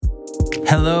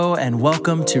Hello and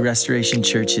welcome to Restoration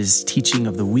Church's Teaching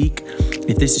of the Week.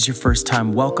 If this is your first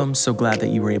time, welcome. So glad that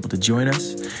you were able to join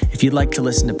us. If you'd like to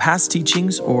listen to past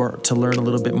teachings or to learn a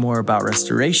little bit more about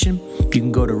restoration, you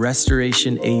can go to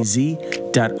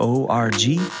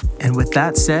restorationaz.org. And with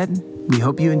that said, we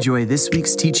hope you enjoy this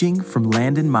week's teaching from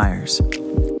Landon Myers.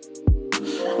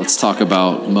 Let's talk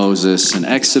about Moses and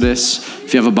Exodus.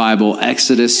 If you have a Bible,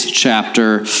 Exodus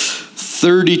chapter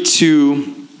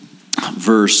 32,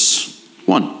 verse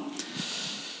 1.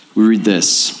 We read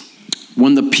this.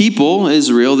 When the people,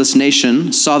 Israel, this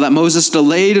nation, saw that Moses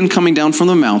delayed in coming down from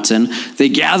the mountain, they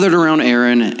gathered around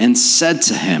Aaron and said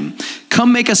to him,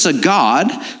 "Come make us a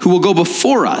god who will go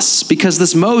before us, because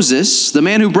this Moses, the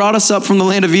man who brought us up from the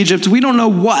land of Egypt, we don't know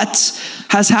what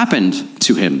has happened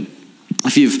to him."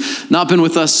 If you've not been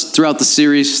with us throughout the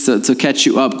series, to catch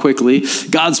you up quickly,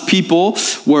 God's people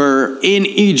were in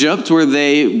Egypt where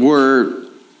they were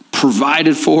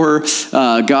provided for.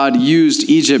 God used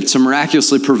Egypt to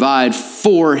miraculously provide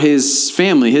for his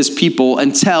family, his people,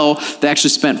 until they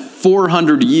actually spent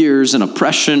 400 years in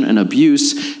oppression and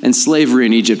abuse and slavery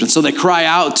in Egypt. And so they cry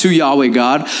out to Yahweh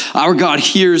God. Our God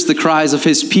hears the cries of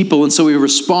his people, and so he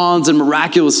responds and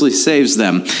miraculously saves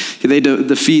them. They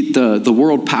defeat the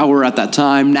world power at that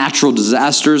time. Natural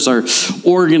disasters are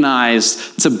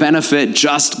organized to benefit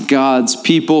just God's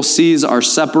people. Seas are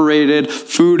separated.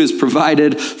 Food is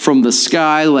provided from the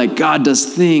sky. Like God does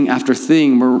thing after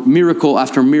thing, miracle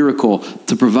after miracle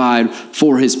to provide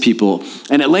for his people.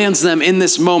 And it lands them in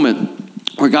this moment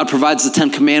where God provides the 10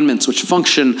 commandments, which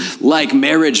function like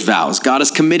marriage vows. God is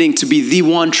committing to be the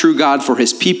one true God for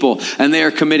his people, and they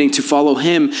are committing to follow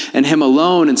him and him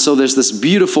alone. And so there's this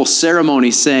beautiful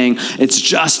ceremony saying it's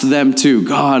just them two,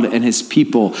 God and his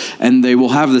people, and they will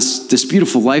have this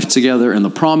beautiful life together in the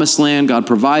promised land. God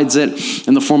provides it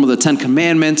in the form of the 10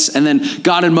 commandments. And then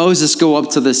God and Moses go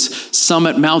up to this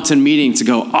summit mountain meeting to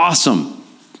go, awesome,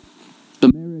 the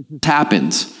marriage has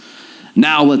happened.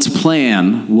 Now let's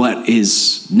plan what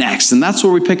is next. And that's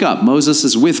where we pick up. Moses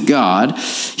is with God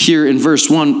here in verse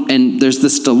 1, and there's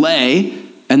this delay,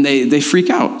 and they freak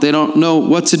out. They don't know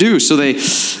what to do. So they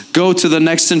go to the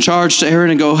next in charge, to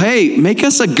Aaron, and go, "Hey, make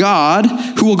us a god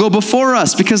who will go before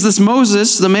us, because this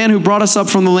Moses, the man who brought us up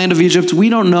from the land of Egypt, we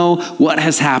don't know what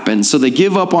has happened." So they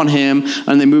give up on him,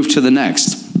 and they move to the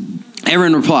next.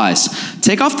 Aaron replies,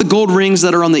 "Take off the gold rings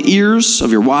that are on the ears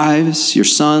of your wives, your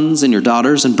sons, and your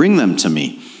daughters, and bring them to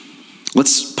me."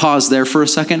 Let's pause there for a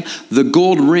second. The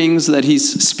gold rings that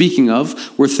he's speaking of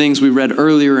were things we read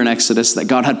earlier in Exodus that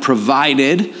God had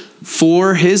provided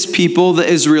for his people, the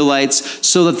Israelites,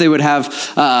 so that they would have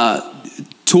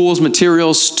tools,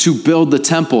 materials to build the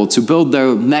temple, to build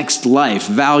their next life,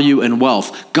 value, and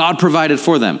wealth. God provided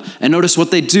for them. And notice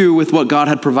what they do with what God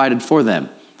had provided for them.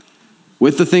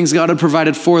 With the things God had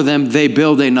provided for them, they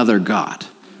build another god.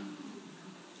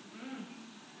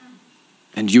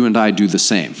 And you and I do the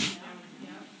same.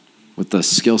 With the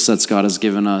skill sets God has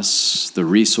given us, the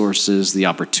resources, the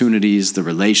opportunities, the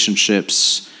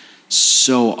relationships,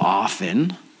 so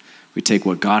often we take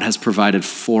what God has provided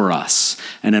for us,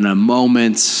 and in a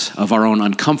moment of our own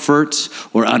uncomfort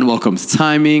or unwelcome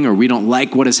timing, or we don't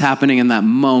like what is happening in that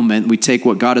moment, we take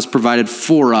what God has provided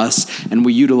for us and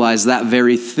we utilize that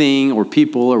very thing or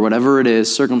people or whatever it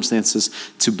is, circumstances,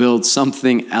 to build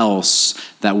something else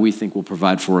that we think will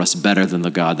provide for us better than the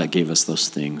God that gave us those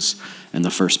things in the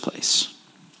first place.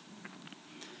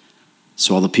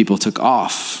 So all the people took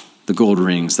off the gold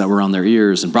rings that were on their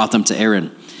ears and brought them to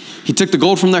Aaron. He took the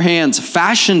gold from their hands,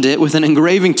 fashioned it with an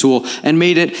engraving tool, and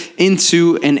made it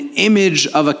into an image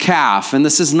of a calf. And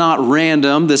this is not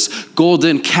random. This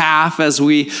golden calf, as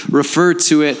we refer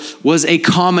to it, was a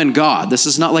common god. This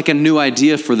is not like a new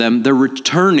idea for them. They're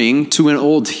returning to an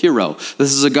old hero.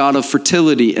 This is a god of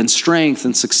fertility and strength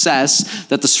and success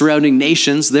that the surrounding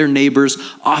nations, their neighbors,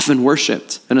 often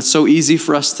worshipped. And it's so easy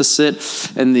for us to sit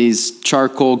in these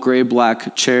charcoal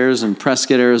gray-black chairs in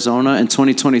Prescott, Arizona in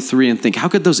 2023 and think, how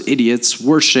could those idiots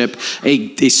worship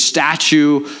a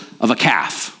statue of a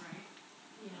calf?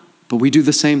 But we do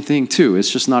the same thing too. It's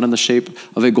just not in the shape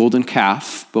of a golden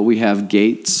calf, but we have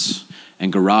gates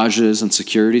and garages and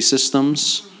security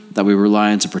systems that we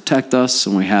rely on to protect us,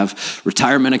 and we have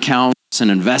retirement accounts and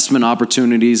investment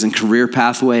opportunities and career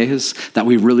pathways that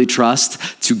we really trust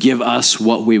to give us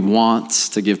what we want,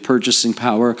 to give purchasing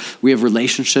power. We have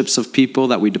relationships of people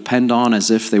that we depend on as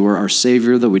if they were our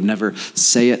savior, though we'd never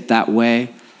say it that way.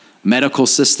 Medical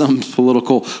systems,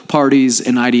 political parties,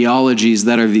 and ideologies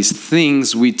that are these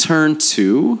things we turn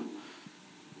to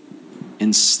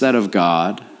instead of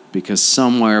God, because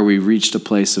somewhere we reached a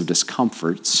place of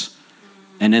discomfort,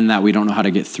 and in that we don't know how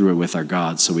to get through it with our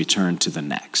God, so we turn to the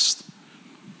next.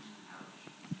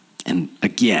 And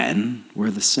again,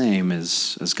 we're the same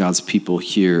as God's people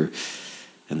here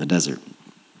in the desert.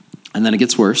 And then it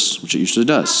gets worse, which it usually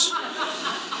does.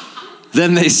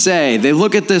 Then they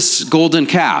look at this golden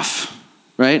calf,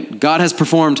 right? God has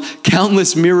performed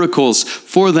countless miracles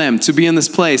for them to be in this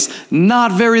place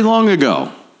not very long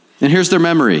ago. And here's their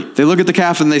memory. They look at the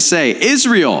calf and they say,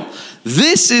 Israel,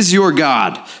 this is your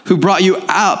God who brought you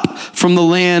up from the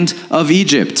land of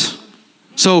Egypt.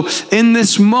 So in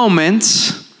this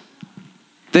moment,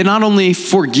 they not only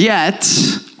forget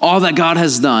all that God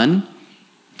has done,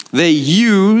 they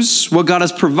use what God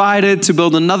has provided to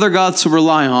build another God to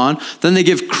rely on. Then they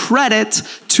give credit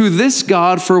to this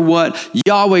God for what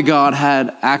Yahweh God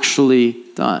had actually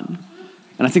done.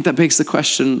 And I think that begs the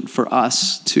question for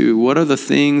us too. What are the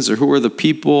things, or who are the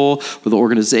people or the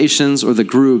organizations or the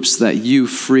groups that you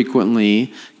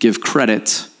frequently give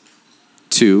credit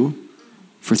to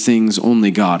for things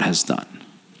only God has done?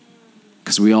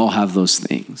 Because we all have those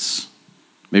things.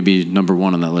 Maybe number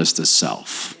one on that list is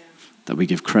self, that we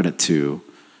give credit to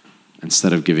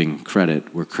instead of giving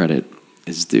credit where credit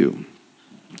is due.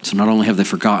 So not only have they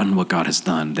forgotten what God has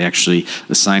done, they actually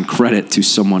assign credit to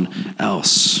someone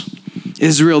else.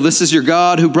 Israel, this is your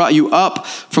God who brought you up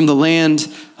from the land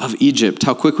of Egypt.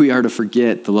 How quick we are to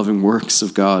forget the loving works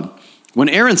of God. When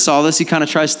Aaron saw this, he kind of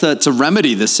tries to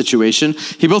remedy this situation.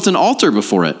 He built an altar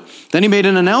before it. Then he made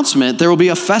an announcement. There will be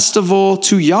a festival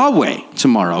to Yahweh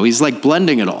tomorrow. He's like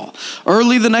blending it all.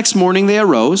 Early the next morning, they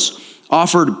arose,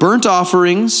 offered burnt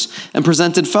offerings, and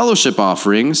presented fellowship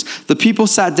offerings. The people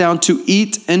sat down to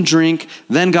eat and drink,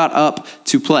 then got up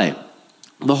to play.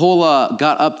 The whole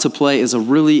got up to play is a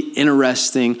really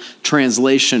interesting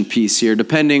translation piece here.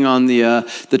 Depending on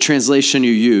the translation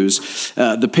you use,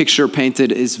 the picture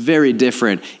painted is very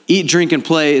different. Eat, drink, and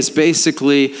play is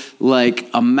basically like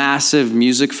a massive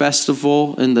music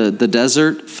festival in the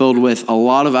desert filled with a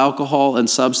lot of alcohol and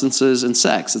substances and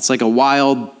sex. It's like a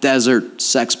wild desert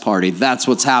sex party. That's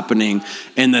what's happening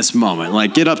in this moment.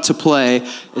 Like, get up to play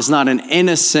is not an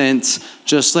innocent,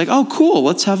 just like, oh, cool,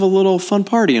 let's have a little fun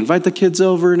party. Invite the kids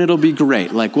over and it'll be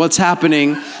great. Like, what's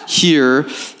happening here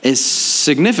is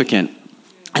significant.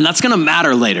 And that's going to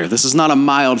matter later. This is not a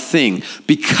mild thing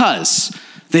because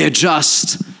they had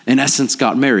just, in essence,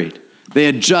 got married. They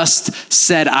had just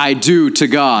said, I do to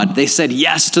God. They said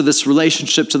yes to this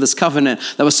relationship, to this covenant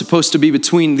that was supposed to be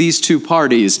between these two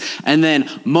parties. And then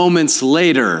moments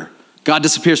later, God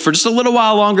disappears for just a little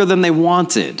while longer than they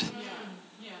wanted.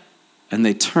 And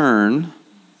they turn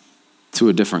to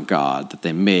a different God that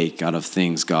they make out of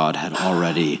things God had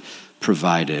already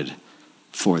provided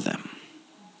for them.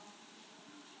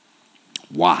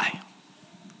 Why?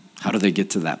 How do they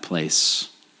get to that place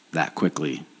that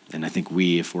quickly? And I think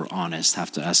we, if we're honest,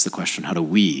 have to ask the question, how do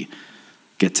we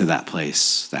get to that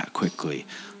place that quickly?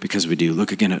 Because we do.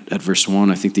 Look again at verse 1.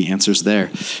 I think the answer's there.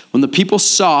 When the people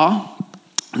saw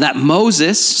that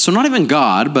Moses, so not even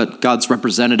God, but God's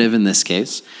representative in this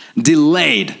case,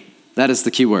 delayed. That is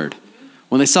the key word.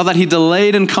 When they saw that he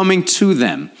delayed in coming to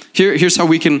them. Here's how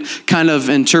we can kind of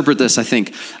interpret this, I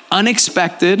think.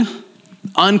 Unexpected,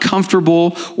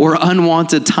 uncomfortable, or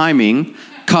unwanted timing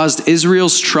caused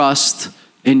Israel's trust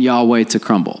in Yahweh to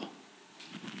crumble.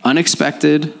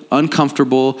 Unexpected,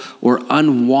 uncomfortable, or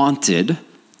unwanted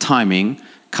timing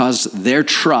caused their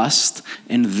trust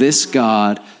in this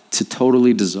God to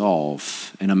totally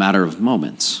dissolve in a matter of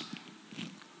moments.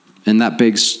 And that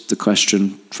begs the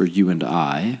question for you and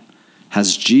I,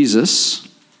 has Jesus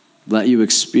let you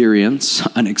experience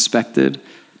unexpected,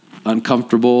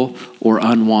 uncomfortable, or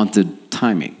unwanted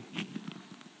timing?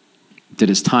 Did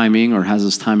his timing or has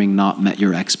his timing not met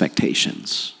your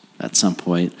expectations at some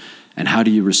point? And how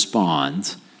do you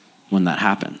respond when that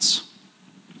happens?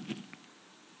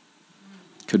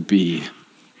 Could be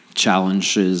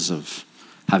challenges of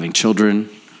having children,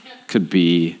 could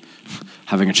be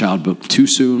having a child but too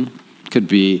soon, could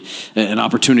be an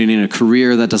opportunity in a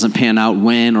career that doesn't pan out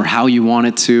when or how you want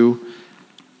it to,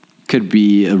 could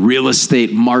be a real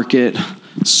estate market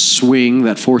swing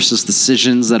that forces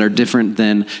decisions that are different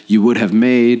than you would have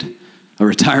made, a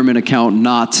retirement account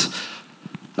not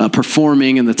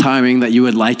performing in the timing that you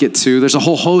would like it to. There's a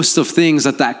whole host of things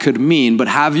that could mean, but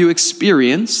have you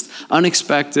experienced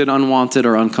unexpected, unwanted,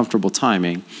 or uncomfortable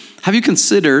timing? Have you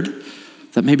considered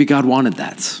that maybe God wanted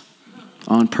that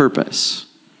on purpose?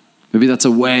 Maybe that's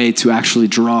a way to actually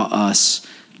draw us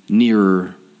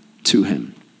nearer to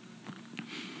him.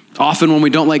 Often when we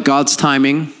don't like God's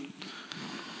timing,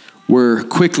 we're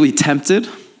quickly tempted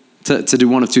to do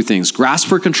one of two things: grasp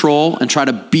for control and try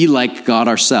to be like God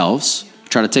ourselves,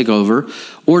 try to take over,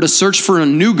 or to search for a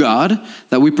new God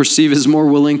that we perceive as more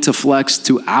willing to flex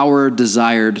to our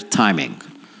desired timing.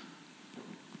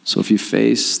 So if you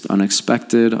faced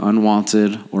unexpected,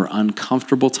 unwanted, or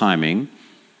uncomfortable timing,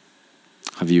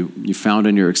 have you found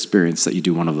in your experience that you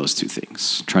do one of those two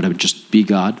things? Try to just be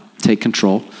God, take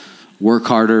control, work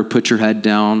harder, put your head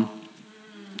down,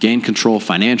 gain control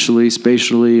financially,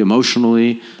 spatially,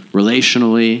 emotionally,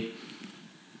 relationally,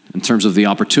 in terms of the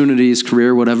opportunities,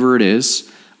 career, whatever it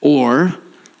is? Or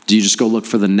do you just go look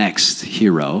for the next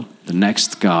hero, the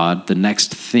next God, the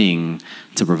next thing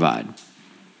to provide?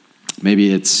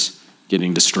 Maybe it's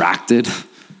getting distracted,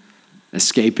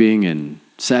 escaping in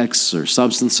sex or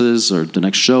substances or the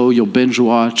next show you'll binge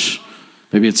watch.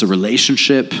 Maybe it's a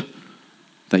relationship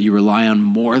that you rely on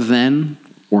more than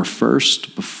or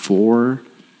first before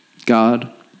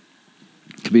God.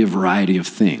 It could be a variety of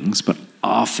things, but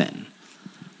often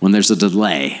when there's a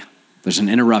delay, there's an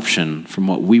interruption from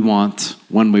what we want,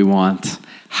 when we want,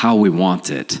 how we want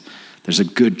it, there's a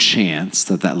good chance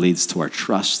that that leads to our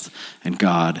trust in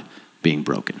God being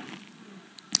broken.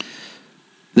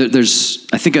 There's,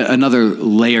 I think, another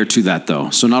layer to that, though.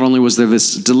 So not only was there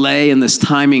this delay and this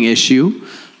timing issue,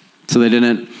 so they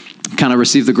didn't kind of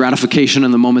receive the gratification in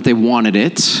the moment they wanted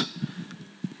it.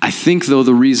 I think, though,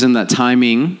 the reason that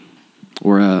timing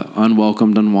or an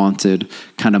unwelcomed, unwanted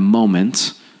kind of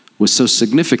moment was so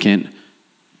significant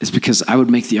is because I would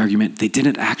make the argument they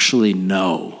didn't actually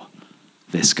know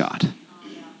this God.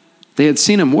 They had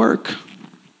seen him work.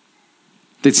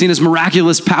 They'd seen his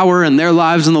miraculous power in their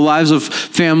lives and the lives of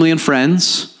family and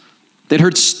friends. They'd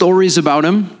heard stories about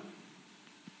him.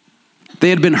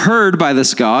 They had been heard by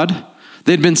this God.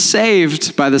 They'd been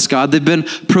saved by this God. They'd been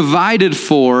provided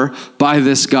for by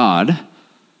this God.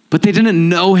 But they didn't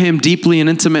know him deeply and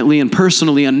intimately and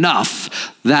personally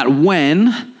enough that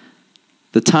when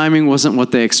the timing wasn't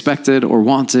what they expected or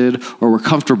wanted or were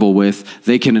comfortable with,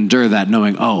 they can endure that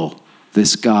knowing, oh,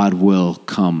 this God will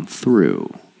come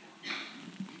through.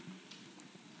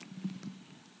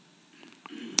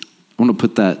 I want to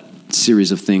put that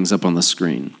series of things up on the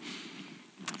screen.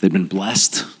 They'd been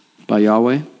blessed by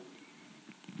Yahweh.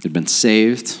 They'd been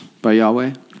saved by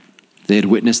Yahweh. They had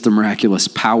witnessed the miraculous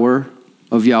power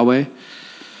of Yahweh.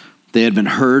 They had been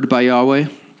heard by Yahweh.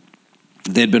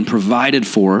 They had been provided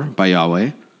for by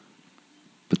Yahweh,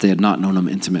 but they had not known him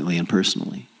intimately and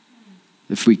personally.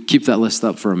 If we keep that list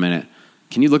up for a minute,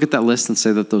 can you look at that list and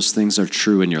say that those things are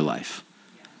true in your life?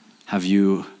 Have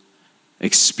you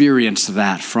experienced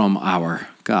that from our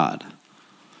God?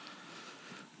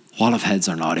 A lot of heads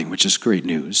are nodding, which is great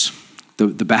news.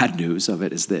 The bad news of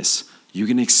it is this: you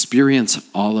can experience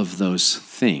all of those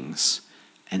things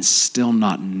and still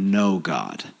not know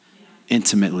God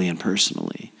intimately and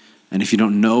personally. And if you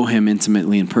don't know him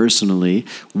intimately and personally,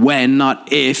 when,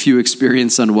 not if, you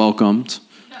experience unwelcomed,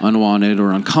 unwanted,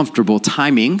 or uncomfortable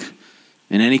timing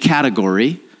in any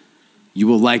category, you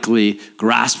will likely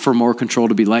grasp for more control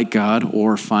to be like God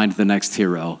or find the next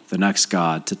hero, the next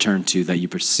God to turn to that you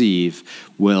perceive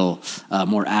will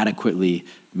more adequately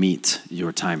meet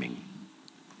your timing.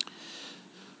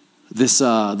 This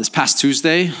past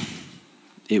Tuesday,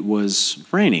 it was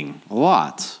raining a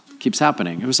lot. Keeps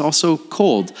happening. It was also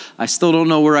cold. I still don't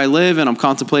know where I live, and I'm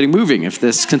contemplating moving if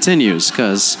this continues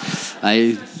because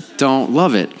I don't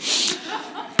love it.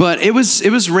 But it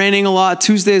was raining a lot.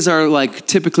 Tuesdays are like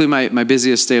typically my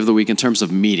busiest day of the week in terms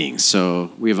of meetings.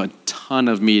 So we have a ton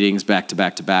of meetings back to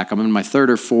back to back. I'm in my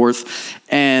third or fourth,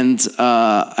 and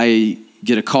I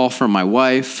get a call from my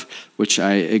wife, which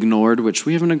I ignored, which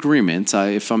we have an agreement.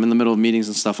 If I'm in the middle of meetings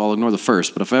and stuff, I'll ignore the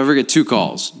first. But if I ever get two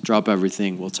calls, drop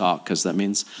everything, we'll talk, because that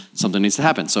means something needs to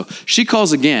happen. So she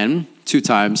calls again, 2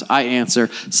 times. I answer.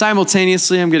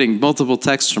 Simultaneously, I'm getting multiple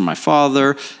texts from my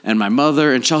father and my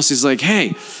mother. And Chelsea's like,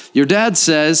 hey, your dad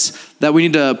says that we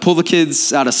need to pull the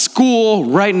kids out of school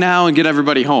right now and get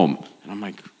everybody home. And I'm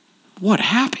like, what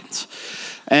happened?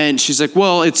 And she's like,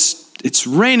 well, it's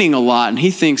raining a lot, and he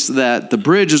thinks that the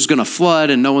bridge is going to flood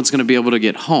and no one's going to be able to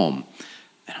get home.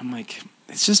 And I'm like,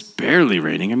 it's just barely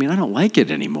raining. I mean, I don't like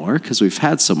it anymore because we've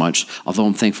had so much, although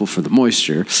I'm thankful for the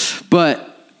moisture. But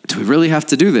do we really have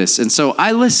to do this? And so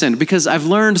I listened because I've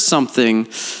learned something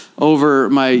over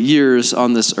my years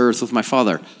on this earth with my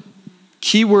father.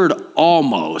 Keyword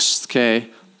almost, okay?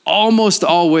 Almost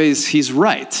always he's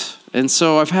right. And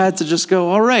so I've had to just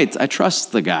go, all right, I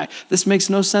trust the guy. This makes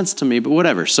no sense to me, but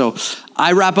whatever. So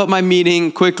I wrap up my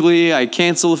meeting quickly. I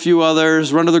cancel a few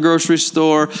others, run to the grocery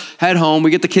store, head home.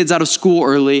 We get the kids out of school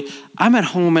early. I'm at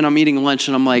home and I'm eating lunch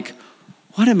and I'm like,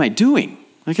 what am I doing?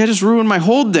 Like, I just ruined my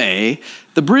whole day.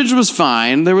 The bridge was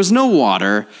fine. There was no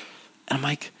water. And I'm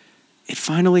like, it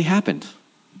finally happened.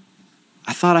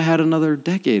 I thought I had another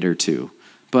decade or two,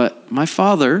 but my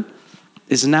father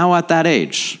is now at that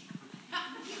age.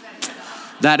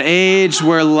 That age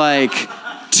where like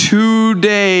 2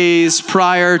 days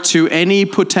prior to any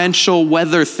potential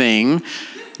weather thing,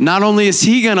 not only is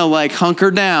he gonna like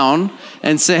hunker down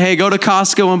and say, hey, go to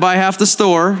Costco and buy half the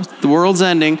store, the world's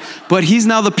ending, but he's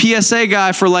now the PSA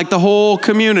guy for like the whole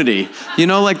community. You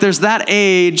know, like there's that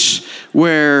age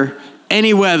where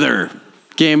any weather,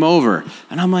 game over.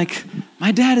 And I'm like,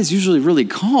 my dad is usually really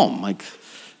calm. Like,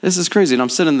 this is crazy. And I'm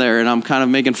sitting there and I'm kind of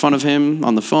making fun of him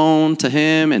on the phone to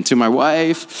him and to my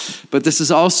wife. But this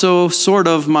is also sort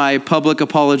of my public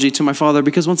apology to my father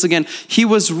because once again, he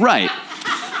was right.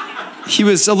 He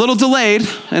was a little delayed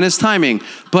in his timing,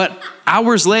 but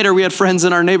hours later, we had friends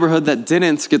in our neighborhood that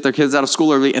didn't get their kids out of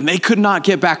school early, and they could not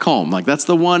get back home. Like, that's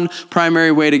the one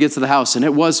primary way to get to the house, and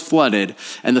it was flooded,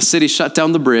 and the city shut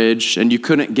down the bridge, and you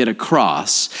couldn't get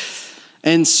across.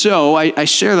 And so I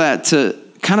share that to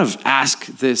kind of ask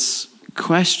this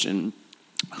question.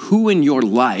 Who in your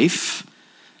life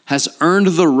has earned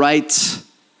the right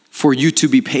for you to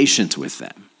be patient with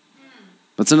them?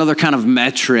 That's another kind of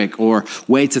metric or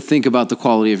way to think about the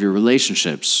quality of your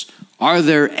relationships. Are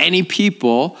there any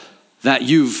people that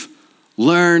you've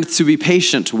learned to be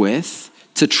patient with,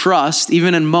 to trust,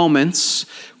 even in moments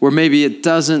where maybe it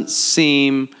doesn't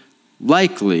seem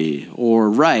likely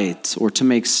or right or to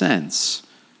make sense?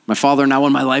 My father now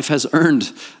in my life has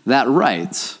earned that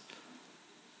right.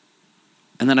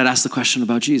 And then I'd ask the question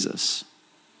about Jesus.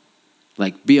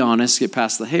 Like, be honest, get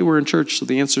past the, hey, we're in church, so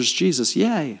the answer is Jesus.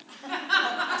 Yay.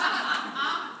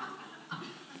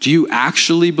 Do you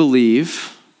actually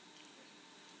believe,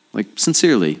 like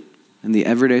sincerely, in the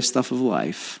everyday stuff of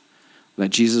life, that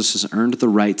Jesus has earned the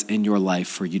right in your life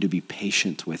for you to be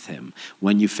patient with him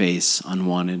when you face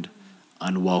unwanted,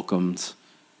 unwelcomed,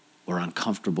 or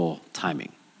uncomfortable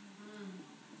timing?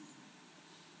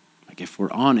 Like, if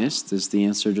we're honest, is the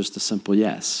answer just a simple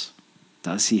yes?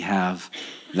 Does he have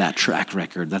that track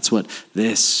record? That's what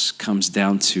this comes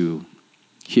down to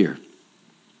here.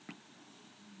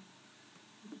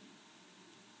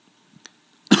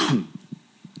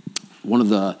 One of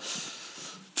the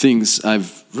things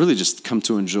I've really just come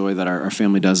to enjoy that our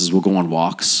family does is we'll go on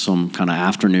walks, some kind of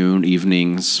afternoon,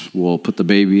 evenings. We'll put the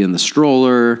baby in the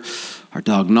stroller, our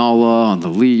dog Nala on the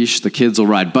leash. The kids will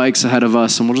ride bikes ahead of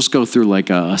us, and we'll just go through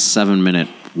like a 7-minute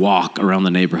walk around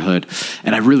the neighborhood.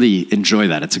 And I really enjoy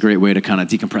that. It's a great way to kind of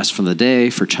decompress from the day,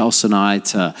 for Chelsea and I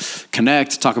to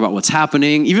connect, talk about what's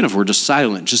happening, even if we're just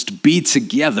silent, just be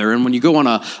together. And when you go on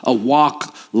a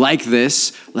walk like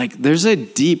this, like there's a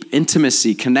deep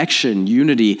intimacy, connection,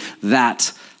 unity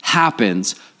that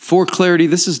happens. For clarity,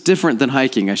 this is different than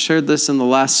hiking. I shared this in the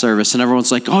last service, and everyone's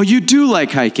like, oh, you do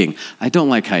like hiking. I don't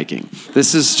like hiking.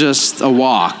 This is just a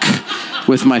walk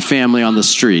with my family on the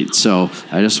street. So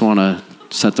I just want to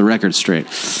set the record straight.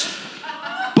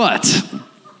 But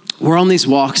we're on these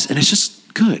walks, and it's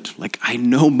just good. Like, I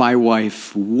know my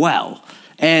wife well.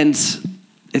 And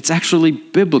it's actually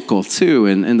biblical, too.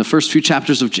 In the first few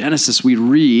chapters of Genesis, we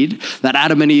read that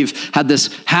Adam and Eve had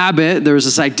this habit. There was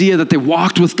this idea that they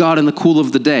walked with God in the cool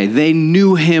of the day. They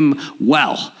knew him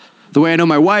well. The way I know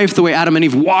my wife, the way Adam and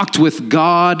Eve walked with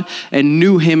God and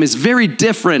knew him is very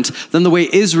different than the way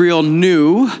Israel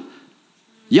knew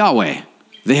Yahweh.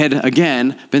 They had,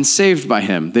 again, been saved by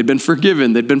him. They'd been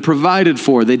forgiven. They'd been provided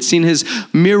for. They'd seen his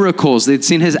miracles. They'd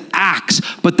seen his acts.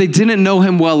 But they didn't know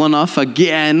him well enough,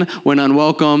 again, when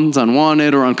unwelcomed,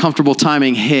 unwanted, or uncomfortable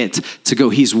timing hit, to go,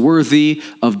 he's worthy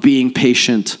of being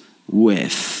patient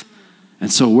with.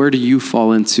 And so where do you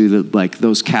fall into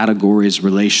those categories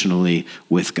relationally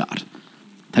with God?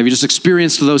 Have you just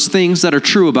experienced those things that are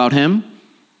true about him?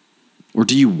 Or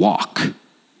do you walk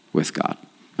with God?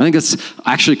 I think it's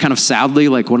actually kind of sadly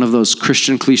like one of those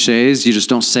Christian cliches you just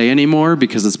don't say anymore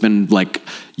because it's been like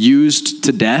used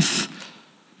to death.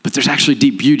 But there's actually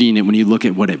deep beauty in it when you look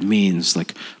at what it means.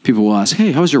 Like, people will ask,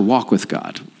 hey, how's your walk with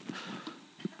God?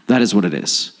 That is what it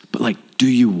is. But like, do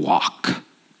you walk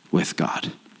with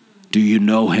God? Do you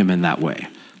know him in that way?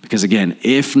 Because again,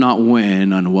 if not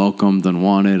when unwelcomed,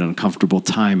 unwanted, uncomfortable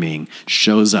timing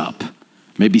shows up,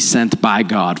 maybe sent by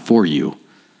God for you,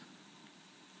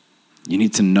 you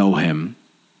need to know him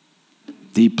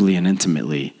deeply and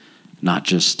intimately, not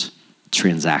just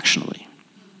transactionally.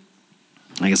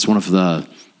 I guess one of the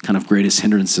kind of greatest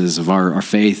hindrances of our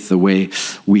faith, the way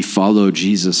we follow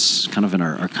Jesus kind of in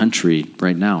our country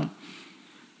right now.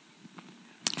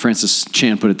 Francis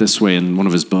Chan put it this way in one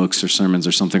of his books or sermons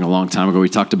or something a long time ago. He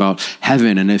talked about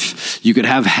heaven, and if you could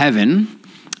have heaven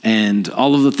and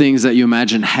all of the things that you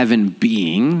imagine heaven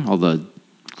being, all the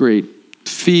great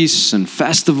feasts and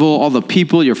festival, all the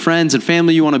people, your friends and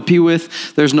family you want to be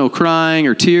with. There's no crying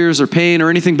or tears or pain or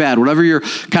anything bad. Whatever your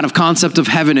kind of concept of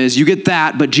heaven is, you get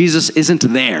that, but Jesus isn't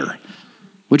there.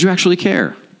 Would you actually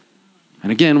care?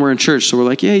 And again, we're in church, so we're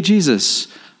like, yay, Jesus.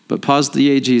 But pause the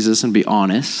yay, Jesus, and be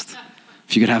honest.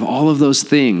 If you could have all of those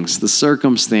things, the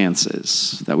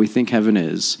circumstances that we think heaven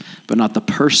is, but not the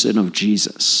person of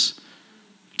Jesus,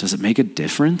 does it make a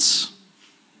difference?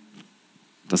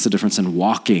 That's the difference in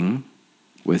walking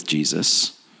with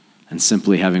Jesus and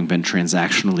simply having been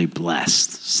transactionally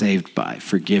blessed, saved by,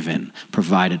 forgiven,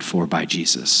 provided for by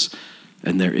Jesus.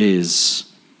 And there is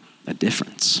a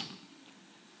difference.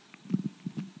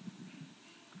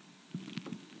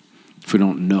 If we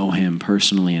don't know him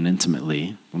personally and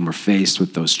intimately, when we're faced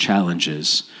with those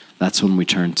challenges, that's when we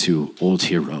turn to old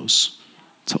heroes,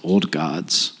 to old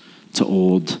gods, to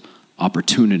old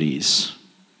opportunities.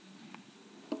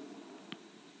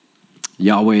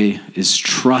 Yahweh is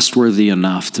trustworthy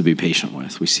enough to be patient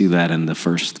with. We see that in the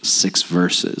first 6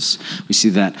 verses. We see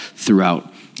that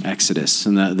throughout Exodus.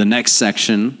 In the next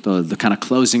section, the kind of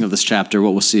closing of this chapter,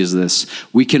 what we'll see is this.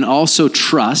 We can also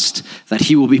trust that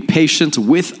he will be patient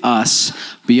with us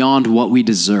beyond what we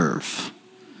deserve.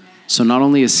 So not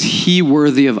only is he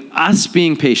worthy of us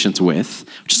being patient with,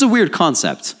 which is a weird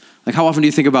concept. Like how often do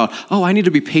you think about, oh, I need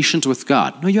to be patient with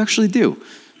God? No, you actually do.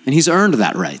 And he's earned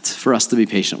that right for us to be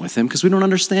patient with him because we don't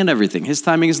understand everything. His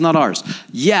timing is not ours.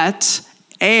 Yet,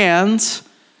 and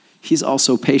he's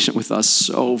also patient with us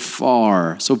so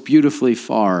far, so beautifully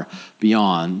far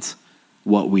beyond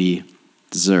what we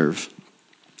deserve.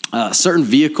 Certain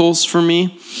vehicles for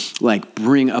me, like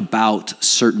bring about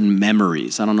certain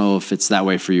memories. I don't know if it's that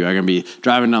way for you. I can be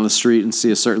driving down the street and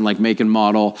see a certain like make and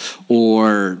model,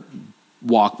 or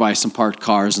walk by some parked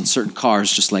cars, and certain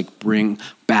cars just like bring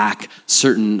back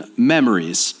certain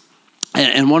memories.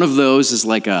 And one of those is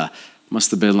like must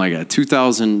have been like a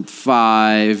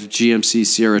 2005 GMC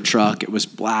Sierra truck. It was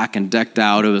black and decked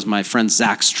out. It was my friend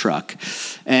Zach's truck.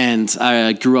 And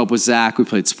I grew up with Zach. We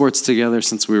played sports together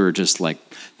since we were just like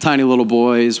tiny little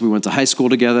boys. We went to high school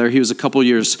together. He was a couple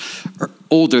years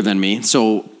older than me.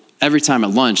 So every time at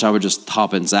lunch, I would just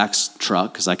hop in Zach's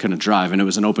truck because I couldn't drive, and it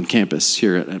was an open campus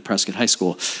here at Prescott High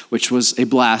School, which was a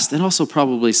blast and also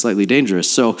probably slightly dangerous.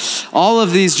 So all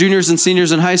of these juniors and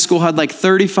seniors in high school had like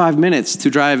 35 minutes to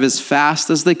drive as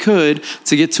fast as they could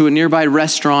to get to a nearby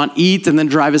restaurant, eat, and then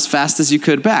drive as fast as you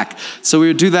could back. So we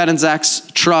would do that in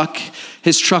Zach's truck.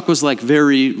 His truck was like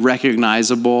very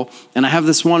recognizable, and I have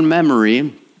this one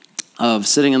memory of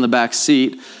sitting in the back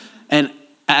seat, and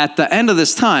at the end of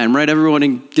this time, right,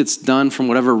 everyone gets done from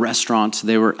whatever restaurant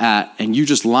they were at, and you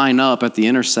just line up at the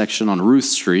intersection on Ruth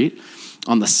Street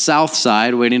on the south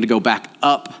side, waiting to go back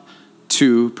up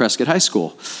to Prescott High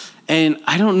School. And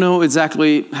I don't know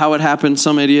exactly how it happened.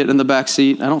 Some idiot in the back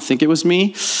seat, I don't think it was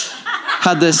me,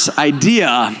 had this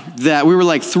idea that we were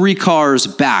like 3 cars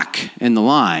back in the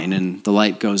line, and the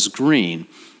light goes green.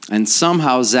 And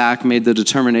somehow Zach made the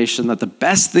determination that the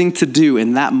best thing to do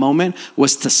in that moment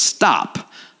was to stop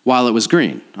while it was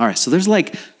green. All right, so there's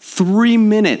like 3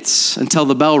 minutes until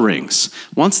the bell rings.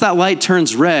 Once that light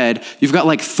turns red, you've got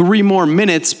like 3 more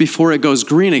minutes before it goes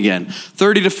green again.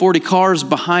 30 to 40 cars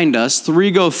behind us, 3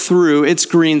 go through, it's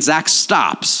green, Zach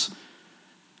stops.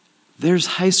 There's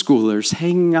high schoolers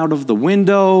hanging out of the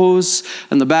windows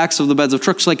and the backs of the beds of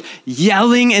trucks, like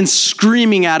yelling and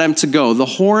screaming at him to go. The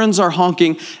horns are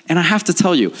honking, and I have to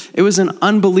tell you, it was an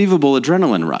unbelievable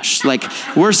adrenaline rush. Like,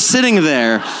 we're sitting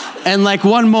there, and like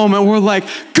one moment we're like,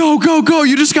 go, go, go,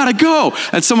 you just gotta go.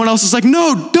 And someone else is like,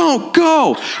 no, don't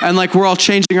go. And like we're all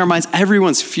changing our minds.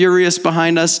 Everyone's furious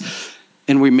behind us,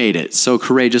 and we made it so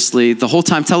courageously the whole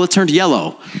time till it turned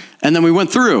yellow. And then we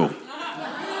went through.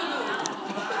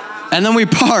 And then we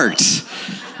parked.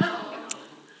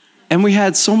 And we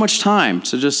had so much time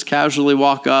to just casually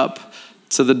walk up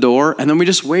to the door. And then we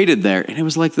just waited there. And it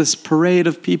was like this parade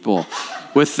of people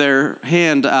with their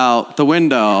hand out the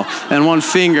window and one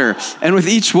finger. And with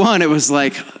each one, it was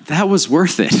like, that was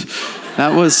worth it.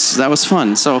 That was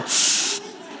fun. So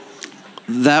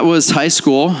that was high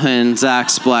school and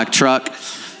Zach's black truck.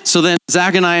 So then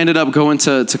Zach and I ended up going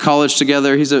to college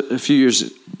together. He's a few years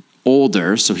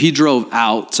older, so he drove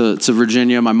out to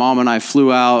Virginia. My mom and I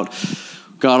flew out,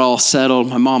 got all settled.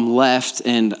 My mom left,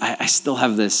 and I still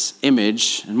have this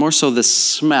image, and more so this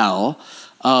smell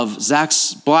of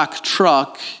Zach's black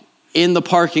truck in the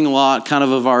parking lot kind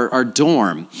of our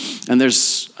dorm. And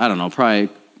there's, I don't know,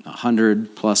 probably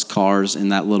 100 plus cars in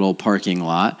that little parking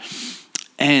lot.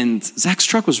 And Zach's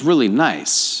truck was really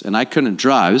nice, and I couldn't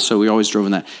drive, so we always drove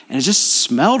in that. And it just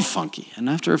smelled funky. And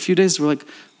after a few days, we're like,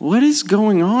 what is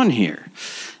going on here?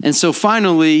 And so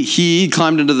finally, he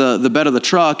climbed into the bed of the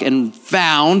truck and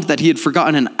found that he had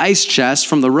forgotten an ice chest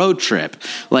from the road trip,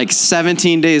 like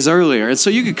 17 days earlier. And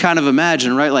so you could kind of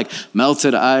imagine, right? Like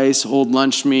melted ice, old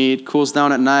lunch meat, cools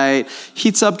down at night,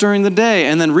 heats up during the day,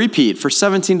 and then repeat for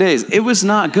 17 days. It was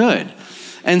not good.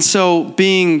 And so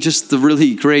being just the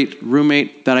really great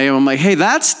roommate that I am, I'm like, hey,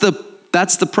 that's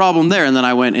the problem there. And then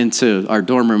I went into our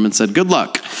dorm room and said, good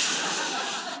luck.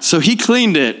 So he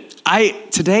cleaned it.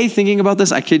 Today thinking about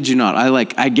this, I kid you not,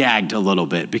 I gagged a little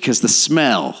bit because the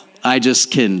smell, I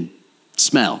just can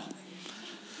smell.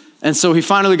 And so he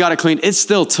finally got it cleaned. It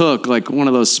still took like one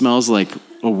of those smells like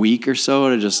a week or so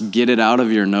to just get it out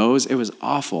of your nose. It was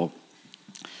awful.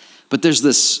 But there's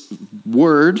this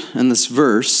word and this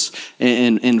verse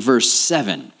in verse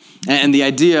 7. And the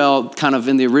idea kind of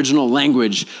in the original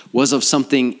language was of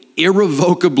something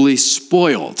irrevocably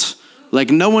spoiled. Like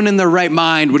no one in their right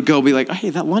mind would go be like,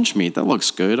 hey, that lunch meat, that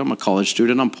looks good. I'm a college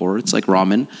student, I'm poor, it's like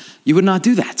ramen. You would not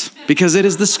do that because it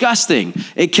is disgusting.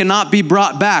 It cannot be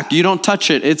brought back. You don't touch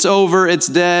it. It's over, it's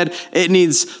dead. It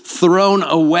needs thrown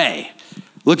away.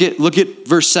 Look at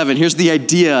verse 7. Here's the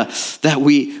idea that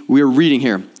we're reading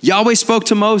here. Yahweh spoke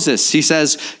to Moses. He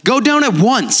says, go down at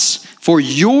once, for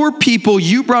your people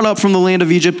you brought up from the land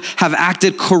of Egypt have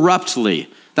acted corruptly.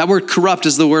 That word corrupt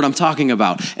is the word I'm talking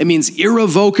about. It means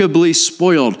irrevocably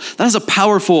spoiled. That is a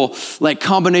powerful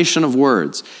combination of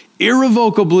words.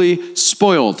 Irrevocably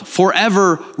spoiled,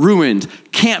 forever ruined,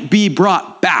 can't be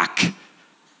brought back.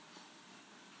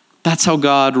 That's how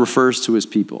God refers to his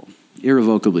people,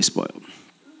 irrevocably spoiled.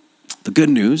 The good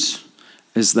news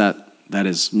is that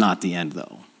is not the end,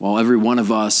 though. While every one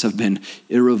of us have been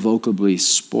irrevocably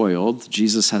spoiled,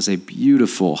 Jesus has a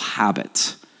beautiful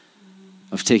habit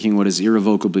of taking what is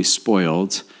irrevocably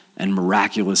spoiled and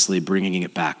miraculously bringing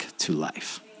it back to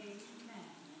life.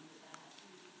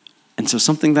 And so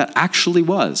something that actually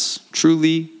was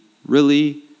truly,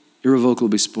 really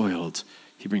irrevocably spoiled,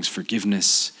 he brings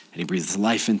forgiveness and he breathes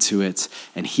life into it,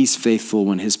 and he's faithful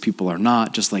when his people are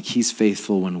not, just like he's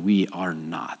faithful when we are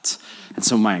not. And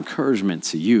so my encouragement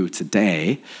to you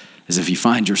today is if you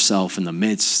find yourself in the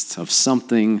midst of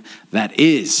something that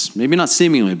is, maybe not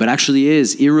seemingly, but actually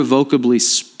is irrevocably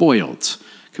spoiled.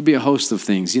 It could be a host of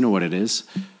things. You know what it is.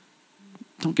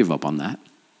 Don't give up on that.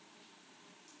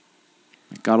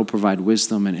 God will provide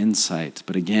wisdom and insight.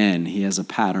 But again, he has a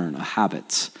pattern, a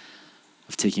habit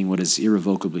of taking what is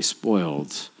irrevocably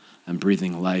spoiled and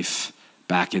breathing life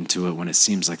back into it when it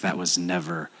seems like that was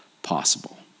never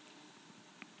possible.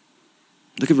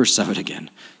 Look at verse 7 again.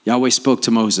 Yahweh spoke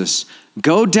to Moses,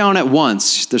 go down at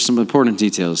once. There's some important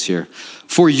details here.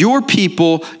 For your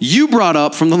people you brought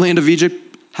up from the land of Egypt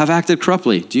have acted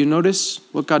corruptly. Do you notice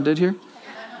what God did here?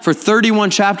 For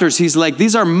 31 chapters, he's like,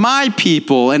 these are my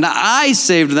people, and I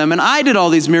saved them, and I did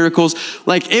all these miracles.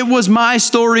 Like, it was my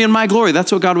story and my glory.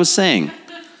 That's what God was saying.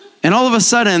 And all of a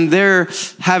sudden, they're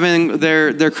having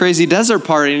their crazy desert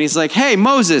party, and he's like, hey,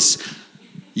 Moses,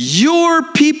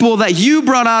 your people that you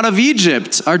brought out of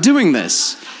Egypt are doing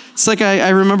this. It's like I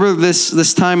remember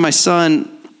this time my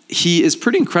son, he is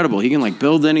pretty incredible. He can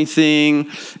build anything.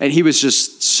 And he was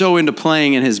just so into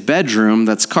playing in his bedroom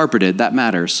that's carpeted, that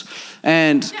matters.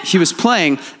 And he was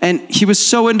playing, and he was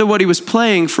so into what he was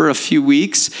playing for a few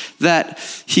weeks that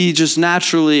he just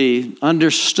naturally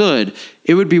understood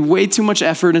it would be way too much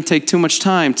effort and take too much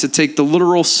time to take the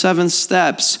literal 7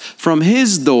 steps from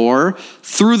his door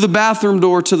through the bathroom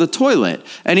door to the toilet.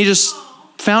 And he just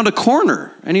found a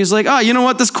corner. And he was like, oh, you know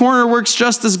what? This corner works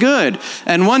just as good.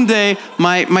 And one day,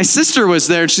 my sister was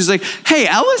there, and she's like, hey,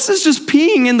 Ellis is just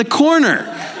peeing in the corner.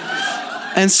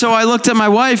 And so I looked at my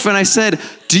wife and I said,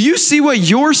 do you see what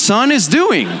your son is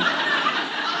doing?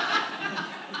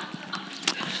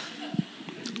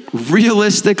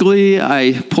 Realistically,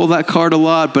 I pull that card a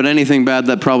lot, but anything bad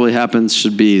that probably happens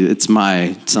should be, it's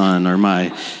my son or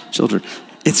my children.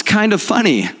 It's kind of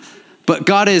funny, but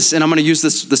God is, and I'm going to use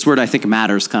this word I think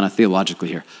matters kind of theologically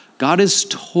here. God is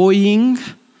toying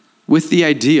with the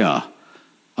idea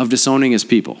of disowning his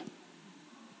people.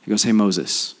 He goes, hey,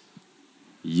 Moses,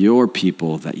 your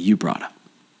people that you brought up,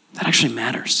 that actually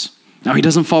matters. Now, he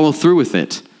doesn't follow through with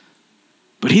it,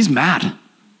 but he's mad.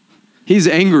 He's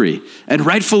angry, and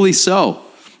rightfully so.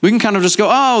 We can kind of just go,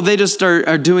 oh, they just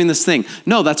are doing this thing.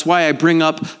 No, that's why I bring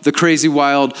up the crazy,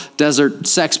 wild desert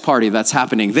sex party that's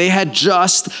happening. They had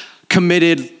just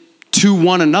committed to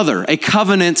one another. A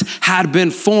covenant had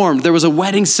been formed. There was a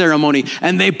wedding ceremony,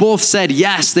 and they both said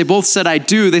yes. They both said, I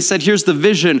do. They said, here's the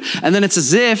vision. And then it's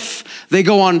as if they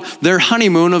go on their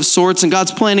honeymoon of sorts, and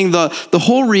God's planning the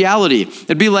whole reality.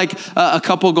 It'd be like a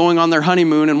couple going on their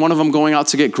honeymoon, and one of them going out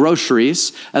to get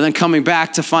groceries, and then coming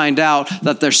back to find out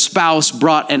that their spouse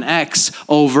brought an ex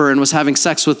over and was having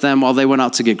sex with them while they went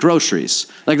out to get groceries.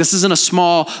 Like, this isn't a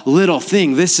small little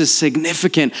thing. This is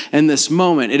significant in this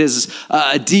moment. It is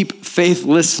a deep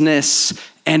faithlessness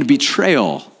and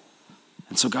betrayal.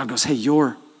 And so God goes, hey,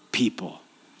 your people.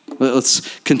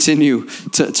 Let's continue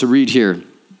to read here.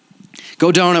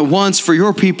 Go down at once, for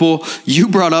your people you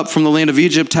brought up from the land of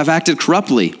Egypt have acted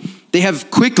corruptly. They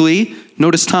have quickly,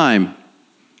 notice time,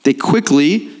 they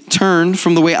quickly turned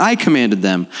from the way I commanded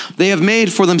them. They have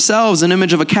made for themselves an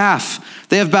image of a calf.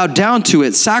 They have bowed down to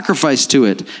it, sacrificed to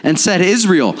it, and said,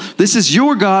 Israel, this is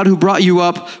your God who brought you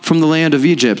up from the land of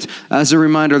Egypt. As a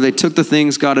reminder, they took the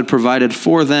things God had provided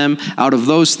for them. Out of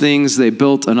those things, they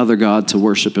built another God to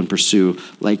worship and pursue,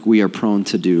 like we are prone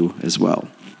to do as well.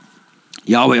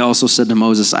 Yahweh also said to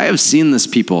Moses, I have seen this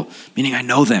people, meaning I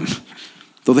know them,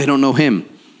 though they don't know him.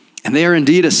 And they are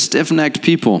indeed a stiff-necked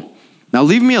people. Now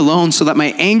leave me alone so that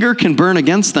my anger can burn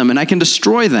against them and I can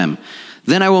destroy them.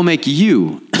 Then I will make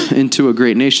you into a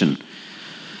great nation.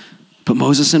 But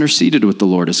Moses interceded with the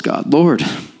Lord as God. Lord,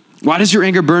 why does your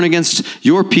anger burn against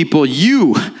your people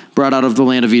you brought out of the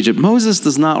land of Egypt? Moses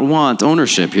does not want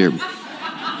ownership here.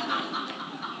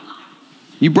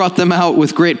 You brought them out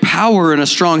with great power and a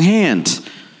strong hand.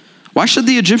 Why should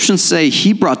the Egyptians say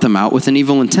he brought them out with an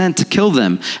evil intent to kill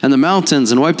them and the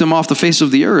mountains and wipe them off the face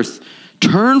of the earth?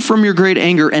 Turn from your great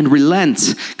anger and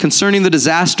relent concerning the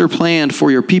disaster planned for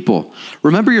your people.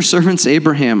 Remember your servants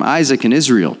Abraham, Isaac, and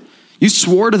Israel. You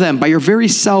swore to them by your very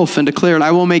self and declared,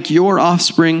 I will make your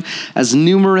offspring as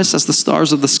numerous as the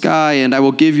stars of the sky, and I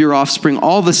will give your offspring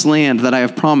all this land that I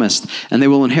have promised, and they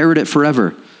will inherit it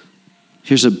forever.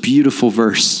 Here's a beautiful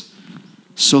verse.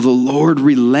 So the Lord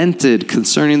relented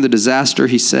concerning the disaster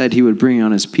he said he would bring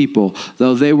on his people.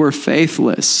 Though they were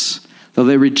faithless, though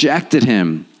they rejected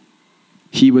him,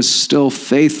 he was still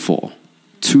faithful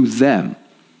to them.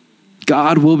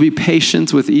 God will be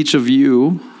patient with each of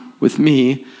you, with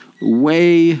me,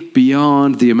 way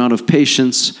beyond the amount of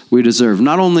patience we deserve.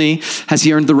 Not only has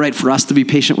he earned the right for us to be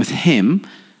patient with him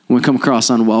when we come across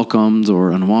unwelcomed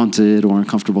or unwanted or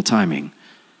uncomfortable timing,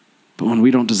 but when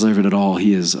we don't deserve it at all,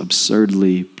 he is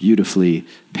absurdly, beautifully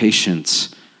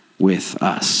patient with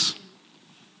us.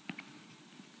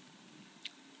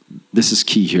 This is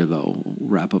key here, though. We'll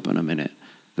wrap up in a minute.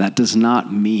 That does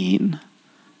not mean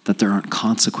that there aren't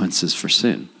consequences for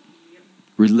sin.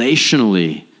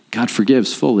 Relationally, God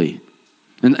forgives fully.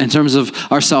 In terms of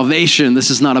our salvation, this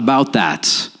is not about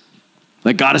that.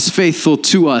 Like, God is faithful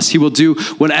to us. He will do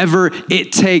whatever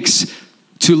it takes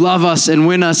to love us and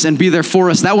win us and be there for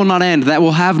us. That will not end. That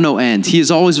will have no end. He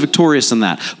is always victorious in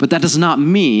that. But that does not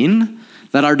mean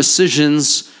that our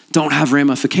decisions don't have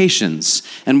ramifications.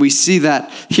 And we see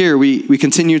that here. We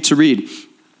continue to read.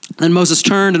 Then Moses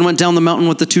turned and went down the mountain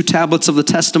with the 2 tablets of the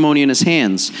testimony in his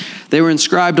hands. They were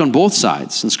inscribed on both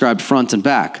sides, inscribed front and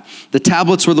back. The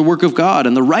tablets were the work of God,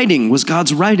 and the writing was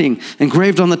God's writing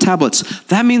engraved on the tablets.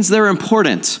 That means they're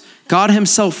important. God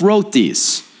himself wrote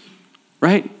these,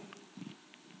 right?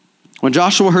 When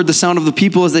Joshua heard the sound of the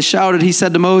people as they shouted, he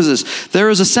said to Moses, there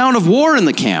is a sound of war in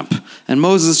the camp. And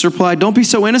Moses replied, don't be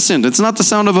so innocent. It's not the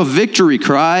sound of a victory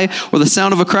cry or the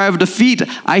sound of a cry of defeat.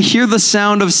 I hear the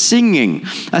sound of singing.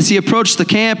 As he approached the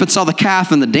camp and saw the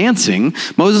calf and the dancing,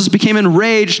 Moses became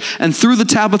enraged and threw the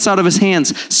tablets out of his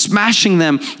hands, smashing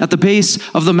them at the base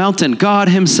of the mountain. God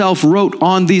himself wrote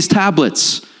on these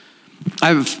tablets.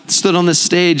 I've stood on this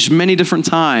stage many different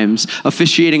times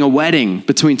officiating a wedding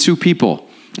between 2 people.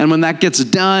 And when that gets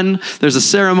done, there's a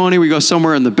ceremony. We go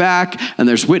somewhere in the back, and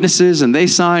there's witnesses, and they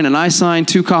sign, and I sign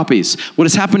 2 copies. What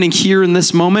is happening here in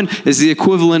this moment is the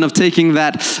equivalent of taking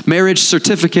that marriage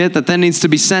certificate that then needs to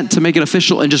be sent to make it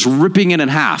official and just ripping it in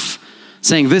half,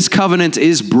 saying this covenant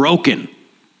is broken.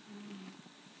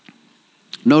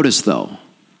 Notice, though,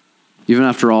 even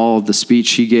after all of the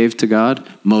speech he gave to God,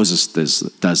 Moses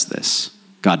does this.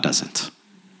 God doesn't.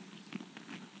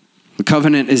 The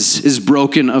covenant is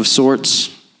broken of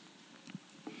sorts.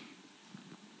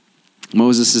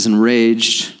 Moses is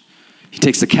enraged. He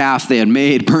takes the calf they had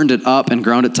made, burned it up, and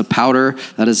ground it to powder.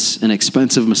 That is an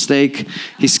expensive mistake.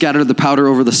 He scattered the powder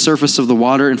over the surface of the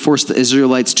water and forced the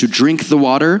Israelites to drink the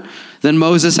water. Then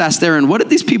Moses asked Aaron, what did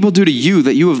these people do to you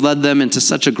that you have led them into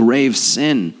such a grave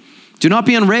sin? Do not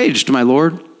be enraged, my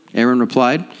Lord, Aaron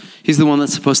replied. He's the one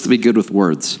that's supposed to be good with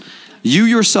words. You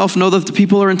yourself know that the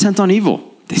people are intent on evil.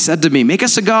 They said to me, make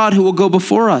us a god who will go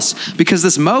before us, because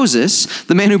this Moses,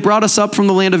 the man who brought us up from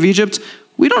the land of Egypt,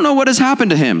 we don't know what has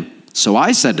happened to him. So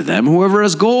I said to them, whoever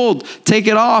has gold, take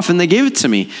it off, and they gave it to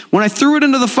me. When I threw it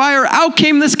into the fire, out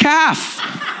came this calf.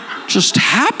 Just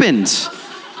happened.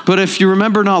 But if you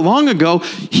remember not long ago,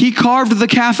 he carved the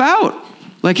calf out.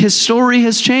 Like his story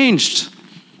has changed.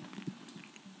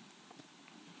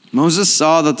 Moses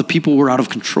saw that the people were out of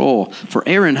control, for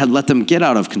Aaron had let them get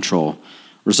out of control,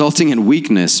 resulting in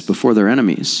weakness before their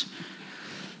enemies.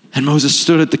 And Moses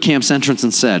stood at the camp's entrance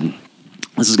and said,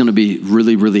 this is going to be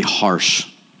really, really harsh.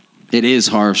 It is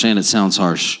harsh and it sounds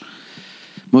harsh.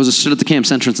 Moses stood at the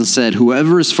camp's entrance and said,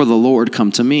 whoever is for the Lord,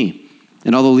 come to me.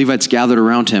 And all the Levites gathered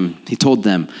around him. He told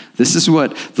them, this is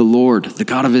what the Lord, the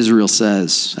God of Israel,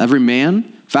 says. Every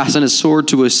man fasten his sword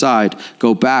to his side,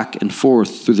 go back and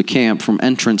forth through the camp from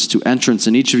entrance to entrance,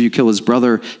 and each of you kill his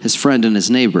brother, his friend, and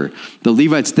his neighbor. The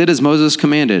Levites did as Moses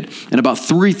commanded, and about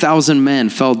 3,000 men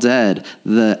fell dead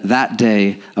that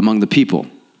day among the people.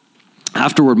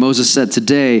 Afterward, Moses said,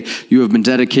 today you have been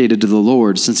dedicated to the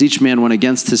Lord, since each man went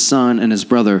against his son and his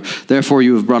brother. Therefore,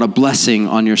 you have brought a blessing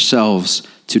on yourselves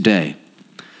today.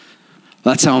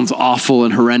 That sounds awful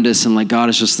and horrendous and like God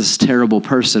is just this terrible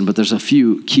person, but there's a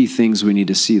few key things we need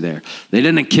to see there. They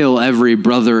didn't kill every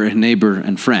brother and neighbor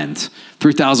and friend.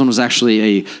 3,000 was actually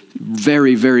a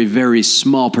very, very, very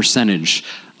small percentage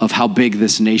of how big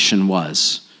this nation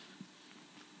was.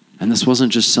 And this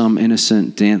wasn't just some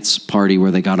innocent dance party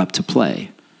where they got up to play.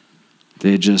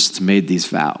 They had just made these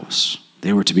vows.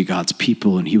 They were to be God's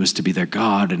people, and he was to be their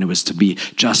God, and it was to be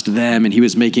just them, and he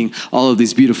was making all of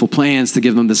these beautiful plans to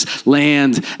give them this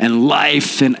land and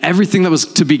life and everything that was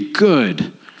to be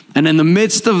good. And in the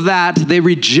midst of that, they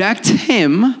reject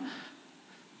him,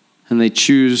 and they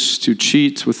choose to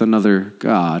cheat with another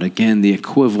god. Again, the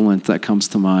equivalent that comes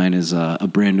to mind is a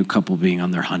brand new couple being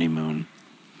on their honeymoon.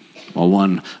 While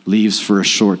one leaves for a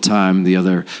short time, the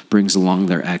other brings along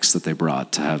their ex that they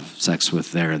brought to have sex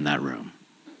with there in that room.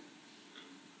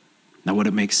 Now, would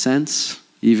it make sense,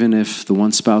 even if the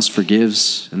one spouse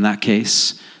forgives in that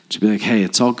case, to be like, hey,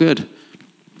 it's all good.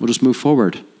 We'll just move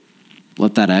forward.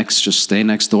 Let that ex just stay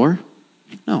next door?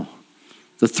 No.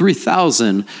 The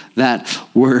 3,000 that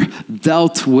were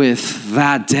dealt with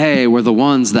that day were the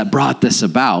ones that brought this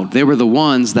about. They were the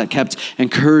ones that kept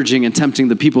encouraging and tempting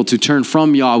the people to turn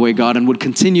from Yahweh God and would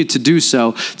continue to do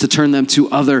so, to turn them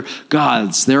to other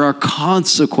gods. There are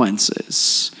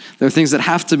consequences. There are things that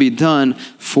have to be done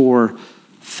for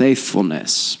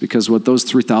faithfulness, because what those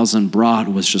 3,000 brought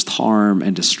was just harm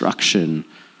and destruction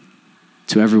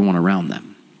to everyone around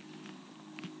them.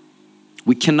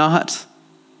 We cannot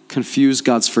confuse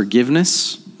God's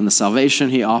forgiveness and the salvation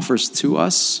he offers to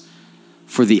us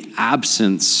for the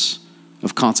absence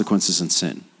of consequences in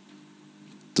sin.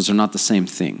 Those are not the same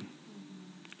thing.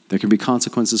 There can be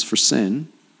consequences for sin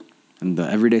and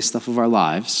the everyday stuff of our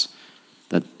lives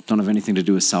that don't have anything to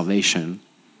do with salvation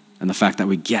and the fact that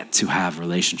we get to have a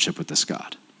relationship with this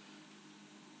God.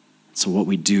 So what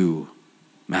we do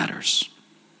matters.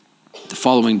 The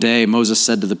following day, Moses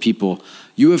said to the people,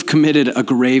 you have committed a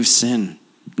grave sin.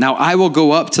 Now I will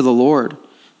go up to the Lord.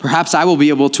 Perhaps I will be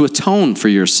able to atone for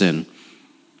your sin.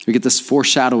 We get this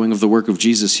foreshadowing of the work of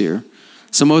Jesus here.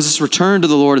 So Moses returned to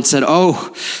the Lord and said,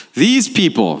 oh, these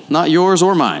people, not yours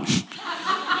or mine,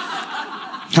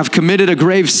 have committed a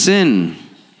grave sin.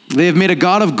 They have made a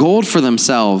god of gold for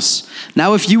themselves.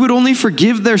 Now, if you would only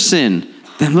forgive their sin,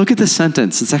 then look at this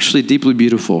sentence. It's actually deeply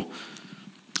beautiful.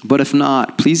 But if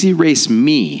not, please erase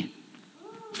me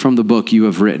from the book you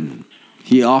have written.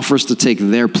 He offers to take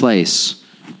their place,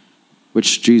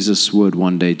 which Jesus would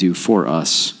one day do for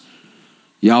us.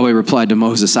 Yahweh replied to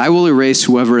Moses, I will erase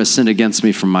whoever has sinned against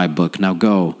me from my book. Now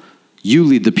go, you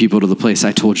lead the people to the place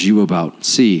I told you about.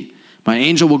 See, my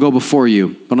angel will go before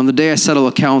you, but on the day I settle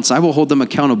accounts, I will hold them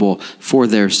accountable for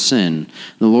their sin.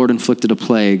 The Lord inflicted a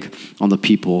plague on the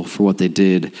people for what they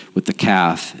did with the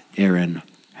calf Aaron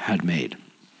had made.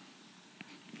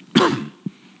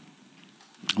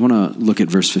 I want to look at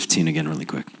verse 15 again really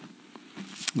quick.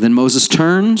 Then Moses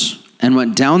turned and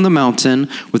went down the mountain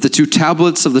with the 2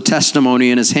 tablets of the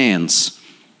testimony in his hands.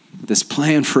 This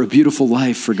plan for a beautiful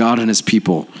life for God and his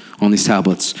people on these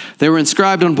tablets. They were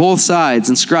inscribed on both sides,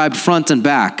 inscribed front and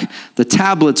back. The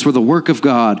tablets were the work of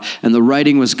God, and the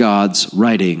writing was God's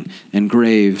writing,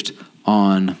 engraved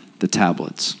on the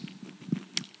tablets.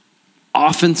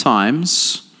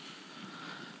 Oftentimes,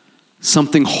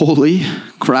 something holy,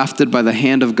 crafted by the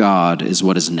hand of God, is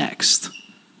what is next.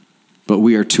 But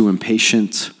we are too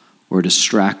impatient or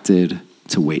distracted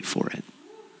to wait for it.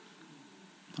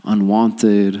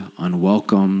 unwanted,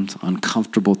 unwelcomed,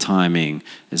 uncomfortable timing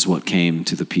is what came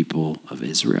to the people of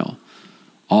Israel.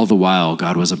 All the while,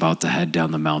 God was about to head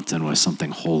down the mountain with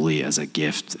something holy as a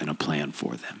gift and a plan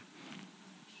for them.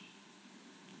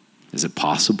 Is it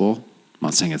possible? I'm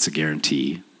not saying it's a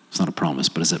guarantee. It's not a promise,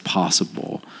 but is it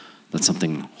possible that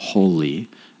something holy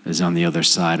is on the other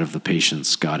side of the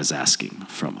patience God is asking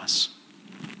from us?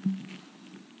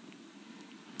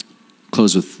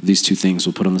 Close with these two things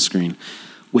we'll put on the screen.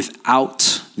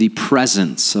 Without the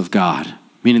presence of God,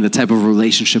 meaning the type of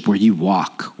relationship where you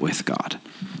walk with God,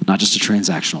 not just a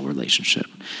transactional relationship.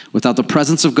 Without the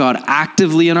presence of God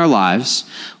actively in our lives,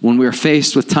 when we are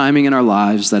faced with timing in our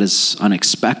lives that is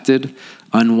unexpected,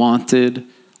 unwanted,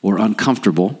 or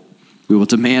uncomfortable, we will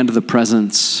demand the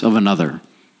presence of another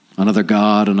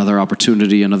God, another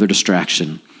opportunity, another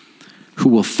distraction, who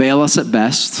will fail us at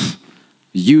best,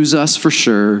 use us for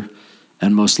sure,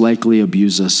 and most likely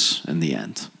abuse us in the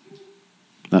end.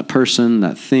 That person,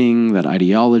 that thing, that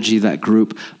ideology, that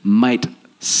group might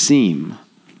seem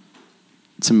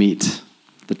to meet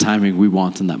the timing we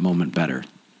want in that moment better.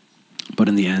 But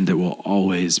in the end, it will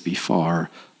always be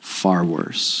far, far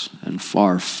worse and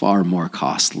far, far more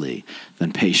costly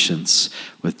than patience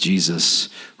with Jesus,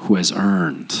 who has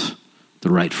earned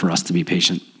the right for us to be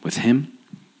patient with him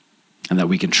and that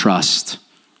we can trust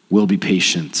will be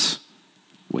patient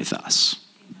with us.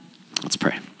 Let's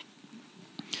pray.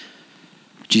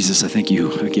 Jesus, I thank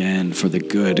you again for the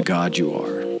good God you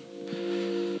are.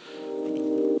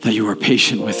 That you are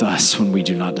patient with us when we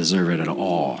do not deserve it at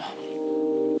all.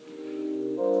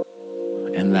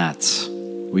 And that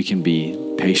we can be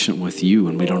patient with you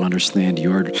when we don't understand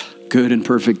your good and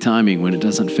perfect timing, when it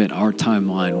doesn't fit our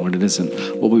timeline, when it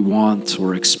isn't what we want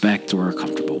or expect or are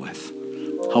comfortable with.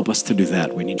 Help us to do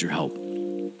that. We need your help.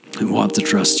 We want to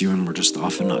trust you, and we're just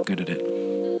often not good at it.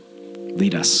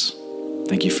 Lead us.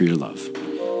 Thank you for your love.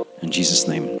 In Jesus'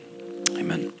 name,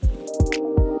 amen.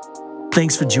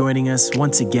 Thanks for joining us.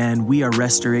 Once again, we are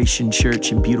Restoration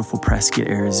Church in beautiful Prescott,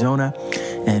 Arizona,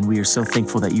 and we are so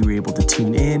thankful that you were able to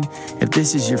tune in. If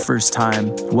this is your first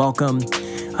time, welcome.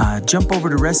 Jump over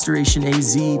to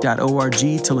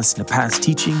restorationaz.org to listen to past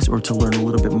teachings or to learn a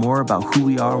little bit more about who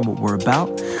we are and what we're about.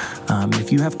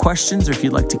 If you have questions or if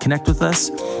you'd like to connect with us,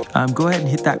 go ahead and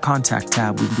hit that contact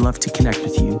tab. We'd love to connect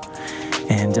with you.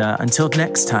 And until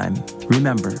next time,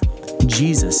 remember,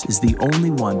 Jesus is the only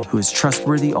one who is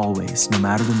trustworthy always, no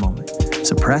matter the moment.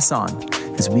 So press on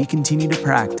as we continue to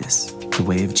practice the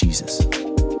way of Jesus.